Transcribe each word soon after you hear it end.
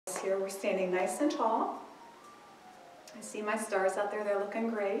here. We're standing nice and tall. I see my stars out there, they're looking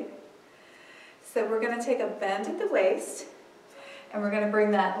great. So we're going to take a bend at the waist, and we're going to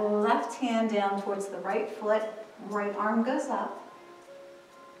bring that left hand down towards the right foot. Right arm goes up.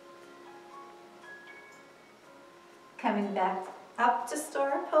 Coming back up to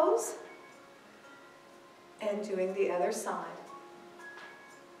star pose, and doing the other side.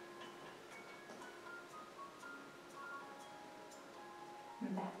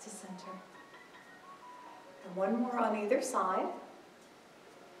 And back to center. And one more on either side.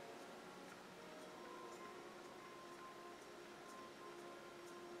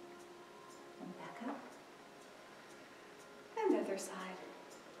 And back up. And other side.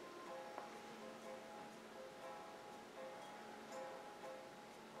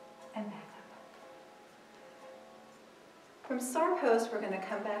 And back up. From star pose, we're going to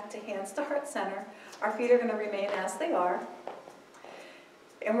come back to hands to heart center. Our feet are going to remain as they are.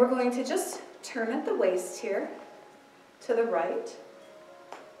 And we're going to just turn at the waist here to the right.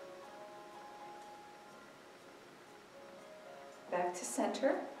 Back to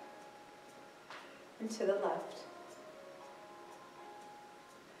center. And to the left.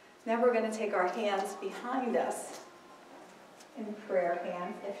 Now we're going to take our hands behind us in prayer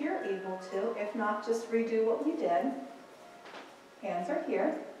hands, if you're able to. If not, just redo what we did. Hands are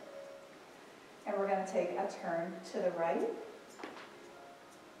here. And we're going to take a turn to the right.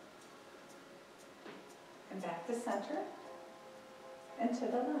 And back to center. And to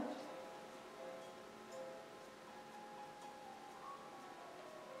the left.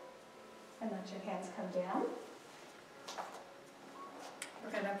 And let your hands come down.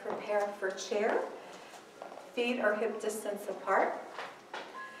 We're going to prepare for chair. Feet are hip distance apart.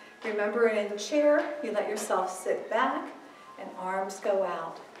 Remember, in chair, you let yourself sit back and arms go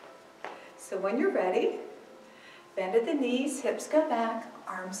out. So when you're ready, bend at the knees, hips go back,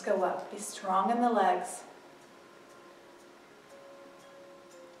 arms go up. Be strong in the legs.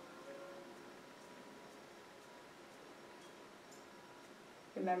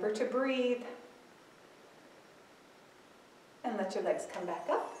 Remember to breathe. And let your legs come back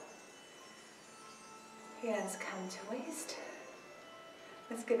up. Hands come to waist.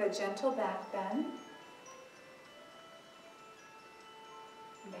 Let's give a gentle back bend.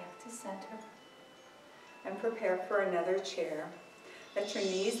 Back to center. And prepare for another chair. Let your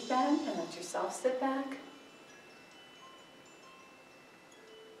knees bend and let yourself sit back.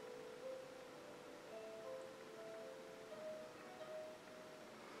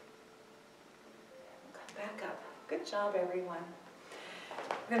 Come back up. Good job, everyone.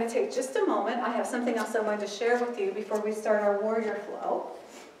 We're going to take just a moment. I have something else I wanted to share with you before we start our warrior flow.